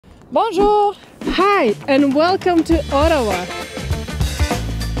Bonjour! Hi, and welcome to Ottawa!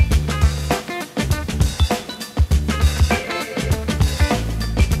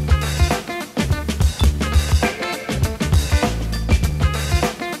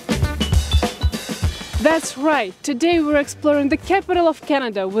 That's right, today we're exploring the capital of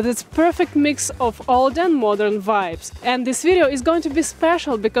Canada with its perfect mix of old and modern vibes. And this video is going to be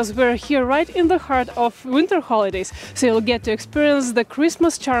special because we're here right in the heart of winter holidays, so you'll get to experience the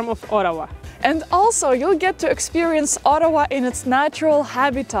Christmas charm of Ottawa. And also you'll get to experience Ottawa in its natural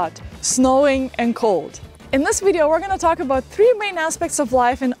habitat, snowing and cold. In this video we're going to talk about three main aspects of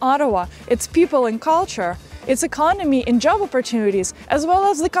life in Ottawa: its people and culture, its economy and job opportunities, as well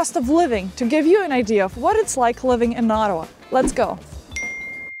as the cost of living, to give you an idea of what it's like living in Ottawa. Let's go!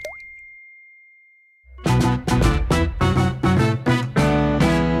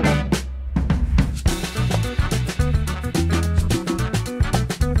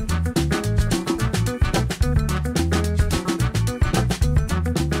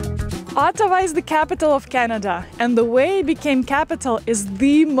 Ottawa is the capital of Canada, and the way it became capital is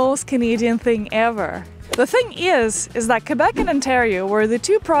the most Canadian thing ever. The thing is that Quebec and Ontario were the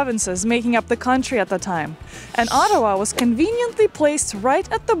two provinces making up the country at the time, and Ottawa was conveniently placed right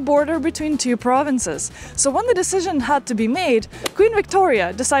at the border between two provinces. So when the decision had to be made, Queen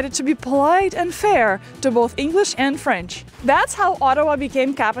Victoria decided to be polite and fair to both English and French. That's how Ottawa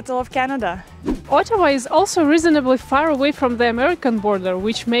became capital of Canada. Ottawa is also reasonably far away from the American border,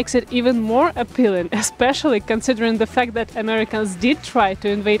 which makes it even more appealing, especially considering the fact that Americans did try to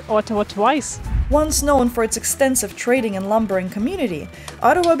invade Ottawa twice. Once known for its extensive trading and lumbering community,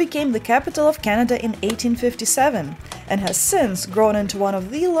 Ottawa became the capital of Canada in 1857 and has since grown into one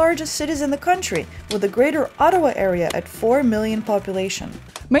of the largest cities in the country, with the Greater Ottawa area at 4 million population.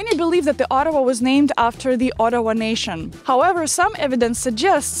 Many believe that the Ottawa was named after the Ottawa Nation. However, some evidence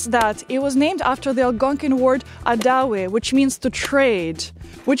suggests that it was named after the Algonquin word adawe, which means to trade,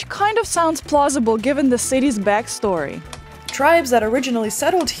 which kind of sounds plausible given the city's backstory. Tribes that originally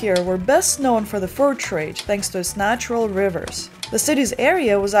settled here were best known for the fur trade thanks to its natural rivers. The city's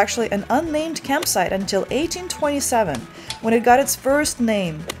area was actually an unnamed campsite until 1827, when it got its first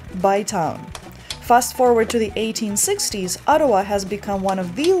name, Bytown. Fast forward to the 1860s, Ottawa has become one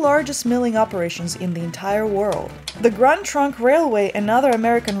of the largest milling operations in the entire world. The Grand Trunk Railway and other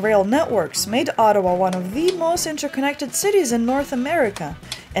American rail networks made Ottawa one of the most interconnected cities in North America,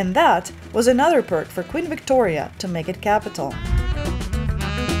 and that was another perk for Queen Victoria to make it capital.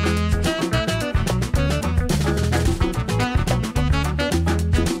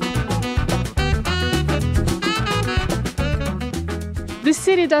 The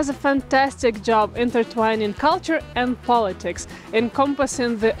city does a fantastic job intertwining culture and politics,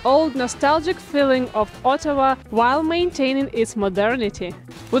 encompassing the old nostalgic feeling of Ottawa while maintaining its modernity.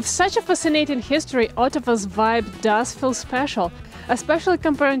 With such a fascinating history, Ottawa's vibe does feel special, especially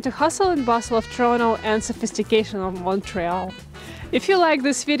comparing to hustle and bustle of Toronto and sophistication of Montreal. If you like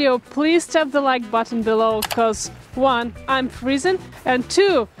this video, please tap the like button below, cause 1. I'm freezing, and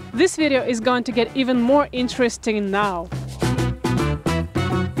 2. This video is going to get even more interesting now.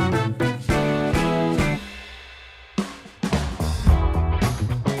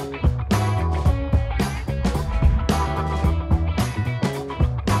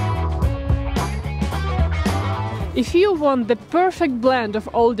 If you want the perfect blend of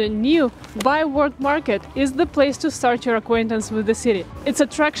old and new, Byward Market is the place to start your acquaintance with the city. It's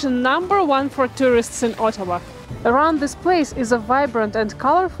attraction #1 for tourists in Ottawa. Around this place is a vibrant and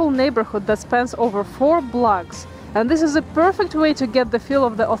colorful neighborhood that spans over 4 blocks. And this is a perfect way to get the feel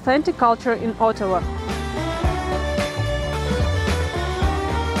of the authentic culture in Ottawa.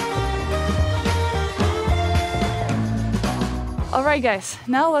 Alright guys,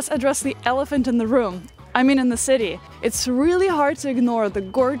 now let's address the elephant in the room. I mean in the city. It's really hard to ignore the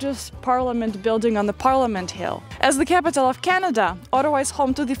gorgeous Parliament building on the Parliament Hill. As the capital of Canada, Ottawa is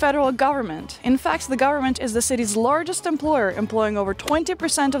home to the federal government. In fact, the government is the city's largest employer, employing over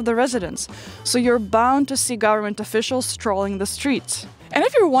 20% of the residents. So you're bound to see government officials strolling the streets. And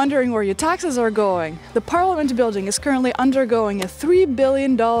if you're wondering where your taxes are going, the Parliament building is currently undergoing a $3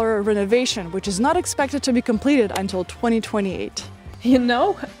 billion renovation, which is not expected to be completed until 2028. You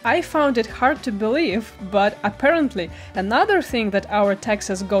know, I found it hard to believe, but apparently another thing that our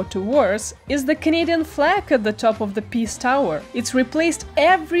taxes go towards is the Canadian flag at the top of the Peace Tower. It's replaced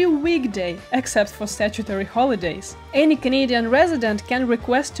every weekday, except for statutory holidays. Any Canadian resident can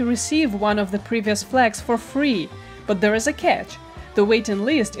request to receive one of the previous flags for free, but there is a catch. The waiting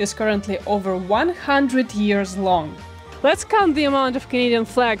list is currently over 100 years long. Let's count the amount of Canadian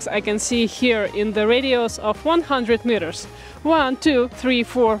flags I can see here in the radius of 100 meters. 1, 2, 3,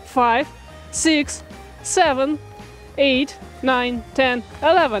 4, 5, 6, 7, 8, 9, 10,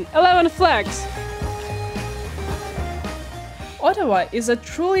 11. 11 flags! Ottawa is a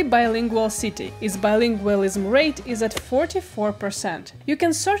truly bilingual city. Its bilingualism rate is at 44%. You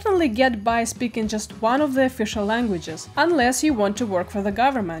can certainly get by speaking just one of the official languages, unless you want to work for the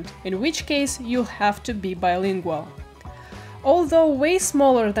government, in which case you'll have to be bilingual. Although way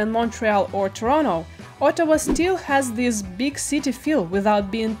smaller than Montreal or Toronto, Ottawa still has this big city feel without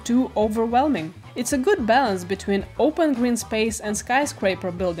being too overwhelming. It's a good balance between open green space and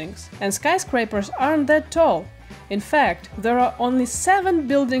skyscraper buildings. And skyscrapers aren't that tall. In fact, there are only 7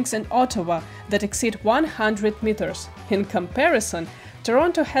 buildings in Ottawa that exceed 100 meters. In comparison,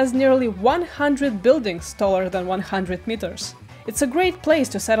 Toronto has nearly 100 buildings taller than 100 meters. It's a great place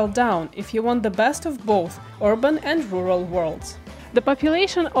to settle down if you want the best of both urban and rural worlds. The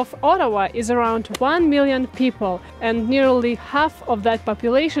population of Ottawa is around 1 million people, and nearly half of that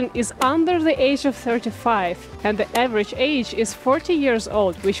population is under the age of 35, and the average age is 40 years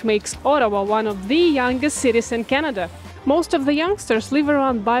old, which makes Ottawa one of the youngest cities in Canada. Most of the youngsters live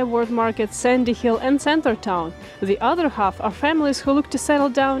around Byward Market, Sandy Hill and Centertown. The other half are families who look to settle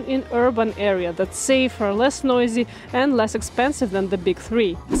down in urban area that's safer, less noisy and less expensive than the big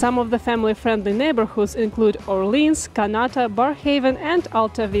three. Some of the family-friendly neighborhoods include Orleans, Kanata, Barrhaven and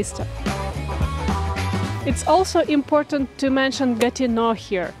Alta Vista. It's also important to mention Gatineau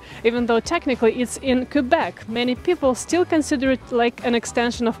here. Even though technically it's in Quebec, many people still consider it like an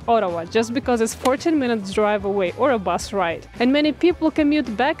extension of Ottawa, just because it's 14 minutes drive away or a bus ride. And many people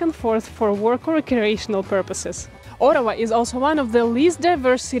commute back and forth for work or recreational purposes. Ottawa is also one of the least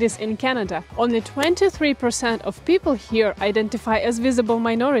diverse cities in Canada. Only 23% of people here identify as visible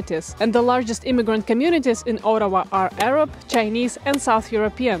minorities, and the largest immigrant communities in Ottawa are Arab, Chinese and South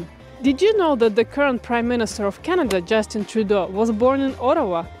European. Did you know that the current Prime Minister of Canada, Justin Trudeau, was born in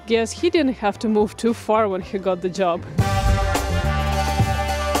Ottawa? Guess he didn't have to move too far when he got the job.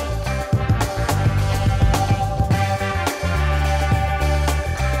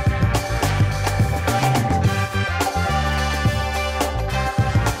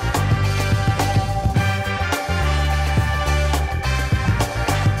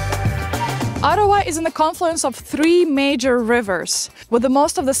 Ottawa is in the confluence of 3 major rivers. With the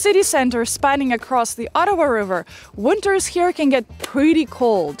most of the city center spanning across the Ottawa River, winters here can get pretty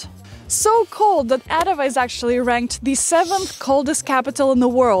cold. So cold that Ottawa is actually ranked the 7th coldest capital in the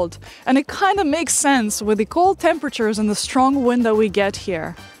world. And it kind of makes sense with the cold temperatures and the strong wind that we get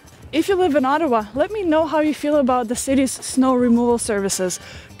here. If you live in Ottawa, let me know how you feel about the city's snow removal services,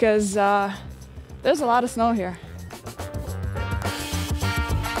 because there's a lot of snow here.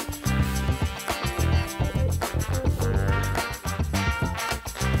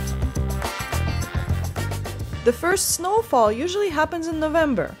 The first snowfall usually happens in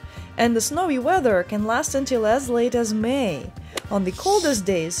November, and the snowy weather can last until as late as May. On the coldest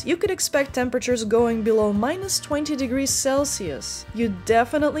days, you could expect temperatures going below -20 degrees Celsius. You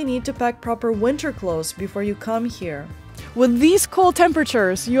definitely need to pack proper winter clothes before you come here. With these cold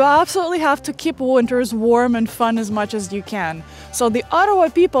temperatures, you absolutely have to keep winters warm and fun as much as you can. So the Ottawa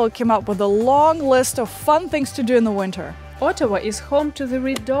people came up with a long list of fun things to do in the winter. Ottawa is home to the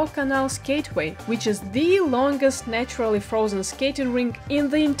Rideau Canal Skateway, which is the longest naturally frozen skating rink in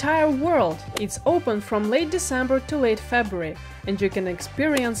the entire world. It's open from late December to late February, and you can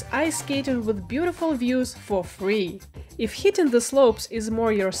experience ice skating with beautiful views for free. If hitting the slopes is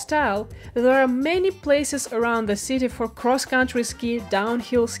more your style, there are many places around the city for cross-country ski,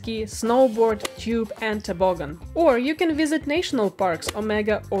 downhill ski, snowboard, tube and toboggan. Or you can visit national parks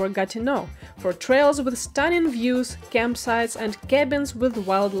Omega or Gatineau for trails with stunning views, campsites and cabins with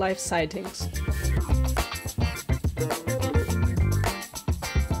wildlife sightings.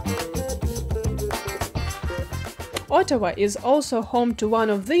 Ottawa is also home to one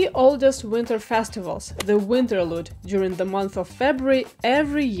of the oldest winter festivals, the Winterlude, during the month of February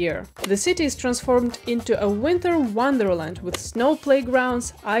every year. The city is transformed into a winter wonderland with snow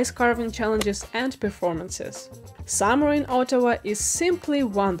playgrounds, ice carving challenges and performances. Summer in Ottawa is simply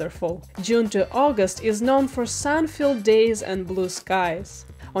wonderful. June to August is known for sun-filled days and blue skies.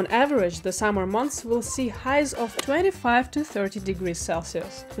 On average, the summer months will see highs of 25 to 30 degrees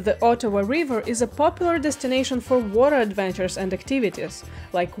Celsius. The Ottawa River is a popular destination for water adventures and activities,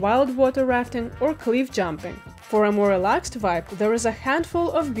 like wild water rafting or cliff jumping. For a more relaxed vibe, there is a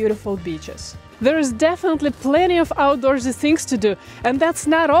handful of beautiful beaches. There is definitely plenty of outdoorsy things to do, and that's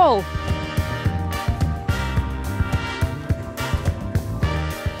not all!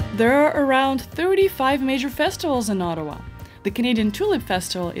 There are around 35 major festivals in Ottawa. The Canadian Tulip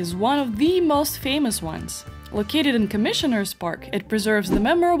Festival is one of the most famous ones. Located in Commissioners Park, it preserves the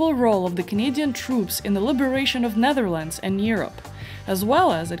memorable role of the Canadian troops in the liberation of Netherlands and Europe, as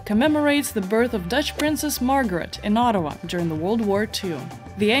well as it commemorates the birth of Dutch Princess Margaret in Ottawa during the World War II.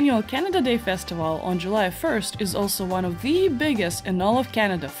 The annual Canada Day Festival on July 1st is also one of the biggest in all of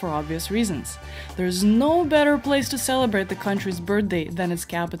Canada for obvious reasons. There's no better place to celebrate the country's birthday than its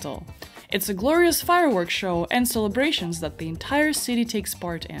capital. It's a glorious fireworks show and celebrations that the entire city takes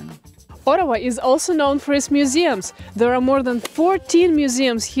part in. Ottawa is also known for its museums. There are more than 14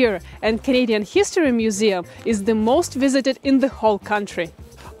 museums here, and Canadian History Museum is the most visited in the whole country.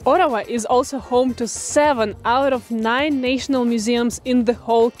 Ottawa is also home to 7 out of 9 national museums in the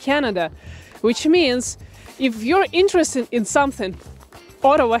whole Canada, which means if you're interested in something,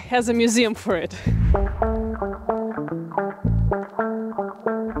 Ottawa has a museum for it.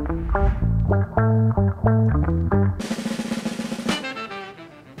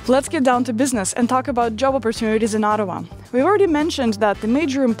 Let's get down to business and talk about job opportunities in Ottawa. We've already mentioned that the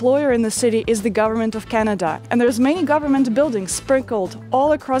major employer in the city is the Government of Canada, and there's many government buildings sprinkled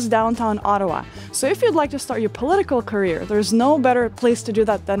all across downtown Ottawa. So if you'd like to start your political career, there's no better place to do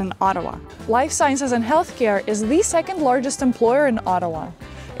that than in Ottawa. Life Sciences and Healthcare is the second largest employer in Ottawa.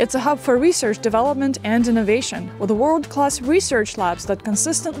 It's a hub for research, development, and innovation, with world-class research labs that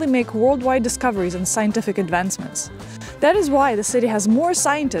consistently make worldwide discoveries and scientific advancements. That is why the city has more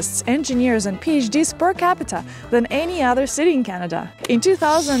scientists, engineers, and PhDs per capita than any other city in Canada. In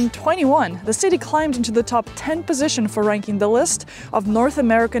 2021, the city climbed into the top 10 position for ranking the list of North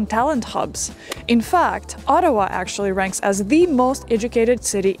American talent hubs. In fact, Ottawa actually ranks as the most educated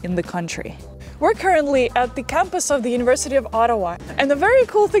city in the country. We're currently at the campus of the University of Ottawa, and the very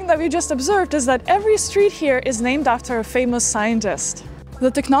cool thing that we just observed is that every street here is named after a famous scientist. The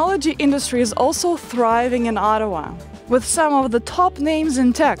technology industry is also thriving in Ottawa, with some of the top names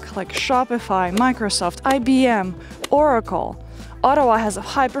in tech like Shopify, Microsoft, IBM, Oracle. Ottawa has a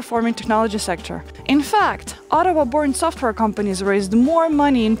high-performing technology sector. In fact, Ottawa-born software companies raised more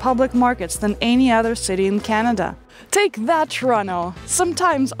money in public markets than any other city in Canada. Take that, Toronto!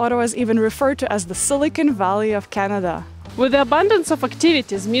 Sometimes Ottawa is even referred to as the Silicon Valley of Canada. With the abundance of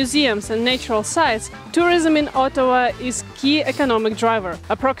activities, museums and natural sites, tourism in Ottawa is a key economic driver.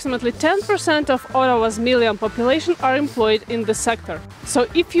 Approximately 10% of Ottawa's million population are employed in the sector. So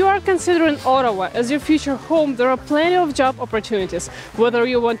if you are considering Ottawa as your future home, there are plenty of job opportunities. Whether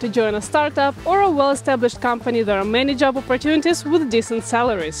you want to join a startup or a well-established company, there are many job opportunities with decent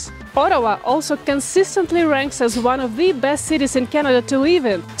salaries. Ottawa also consistently ranks as one of the best cities in Canada to live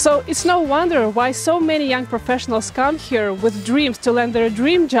in. So it's no wonder why so many young professionals come here with dreams to land their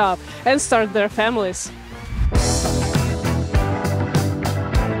dream job and start their families.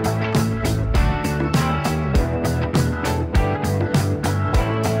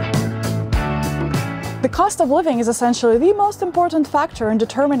 The cost of living is essentially the most important factor in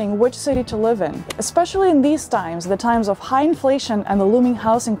determining which city to live in, especially in these times, the times of high inflation and the looming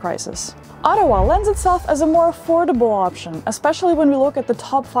housing crisis. Ottawa lends itself as a more affordable option, especially when we look at the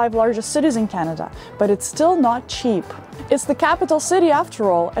top 5 largest cities in Canada, but it's still not cheap. It's the capital city after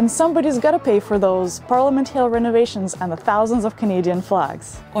all, and somebody's gotta pay for those Parliament Hill renovations and the thousands of Canadian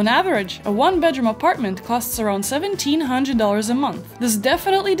flags. On average, a one-bedroom apartment costs around $1,700 a month. This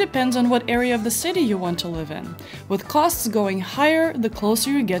definitely depends on what area of the city you want to live in, with costs going higher the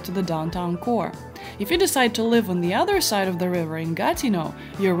closer you get to the downtown core. If you decide to live on the other side of the river in Gatineau,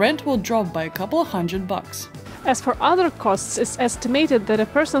 your rent will drop by a couple $100. As for other costs, it's estimated that a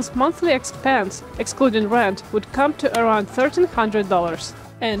person's monthly expense, excluding rent, would come to around $1,300.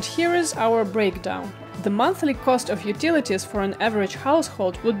 And here is our breakdown. The monthly cost of utilities for an average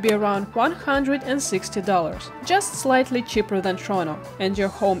household would be around $160, just slightly cheaper than Toronto, and your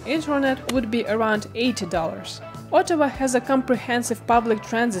home internet would be around $80. Ottawa has a comprehensive public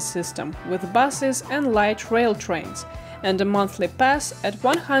transit system with buses and light rail trains, and a monthly pass at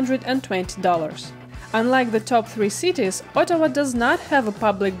 $120. Unlike the top 3 cities, Ottawa does not have a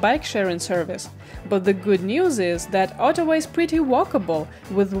public bike-sharing service. But the good news is that Ottawa is pretty walkable,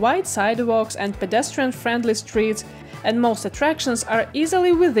 with wide sidewalks and pedestrian-friendly streets, and most attractions are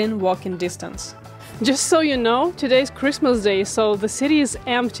easily within walking distance. Just so you know, today is Christmas Day, so the city is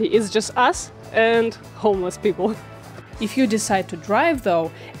empty. It's just us and homeless people. If you decide to drive,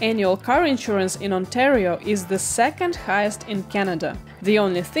 though, annual car insurance in Ontario is the second highest in Canada. The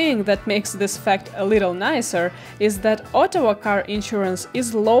only thing that makes this fact a little nicer is that Ottawa car insurance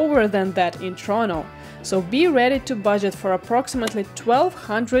is lower than that in Toronto, so be ready to budget for approximately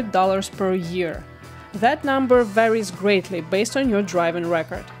 $1,200 per year. That number varies greatly based on your driving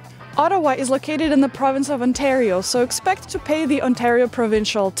record. Ottawa is located in the province of Ontario, so expect to pay the Ontario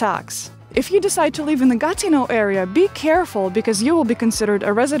provincial tax. If you decide to live in the Gatineau area, be careful because you will be considered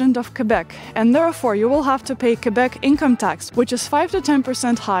a resident of Quebec, and therefore you will have to pay Quebec income tax, which is 5 to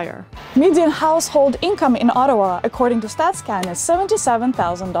 10% higher. Median household income in Ottawa, according to StatsCan, is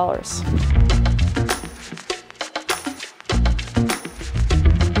 $77,000.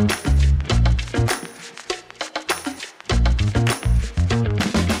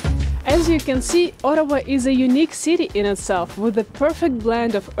 As you can see, Ottawa is a unique city in itself, with a perfect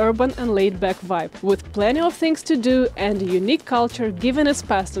blend of urban and laid-back vibe, with plenty of things to do and a unique culture given its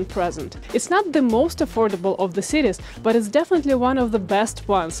past and present. It's not the most affordable of the cities, but it's definitely one of the best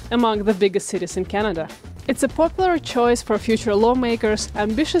ones among the biggest cities in Canada. It's a popular choice for future lawmakers,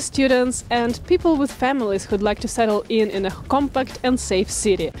 ambitious students, and people with families who'd like to settle in a compact and safe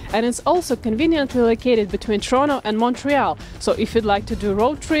city. And it's also conveniently located between Toronto and Montreal, so if you'd like to do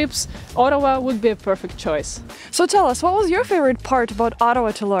road trips, Ottawa would be a perfect choice. So tell us, what was your favorite part about Ottawa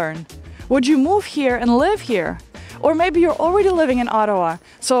to learn? Would you move here and live here? Or maybe you're already living in Ottawa,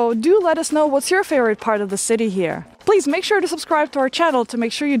 so do let us know what's your favorite part of the city here. Please make sure to subscribe to our channel to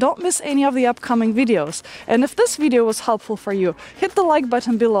make sure you don't miss any of the upcoming videos. And if this video was helpful for you, hit the like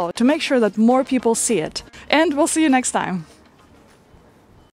button below to make sure that more people see it. And we'll see you next time.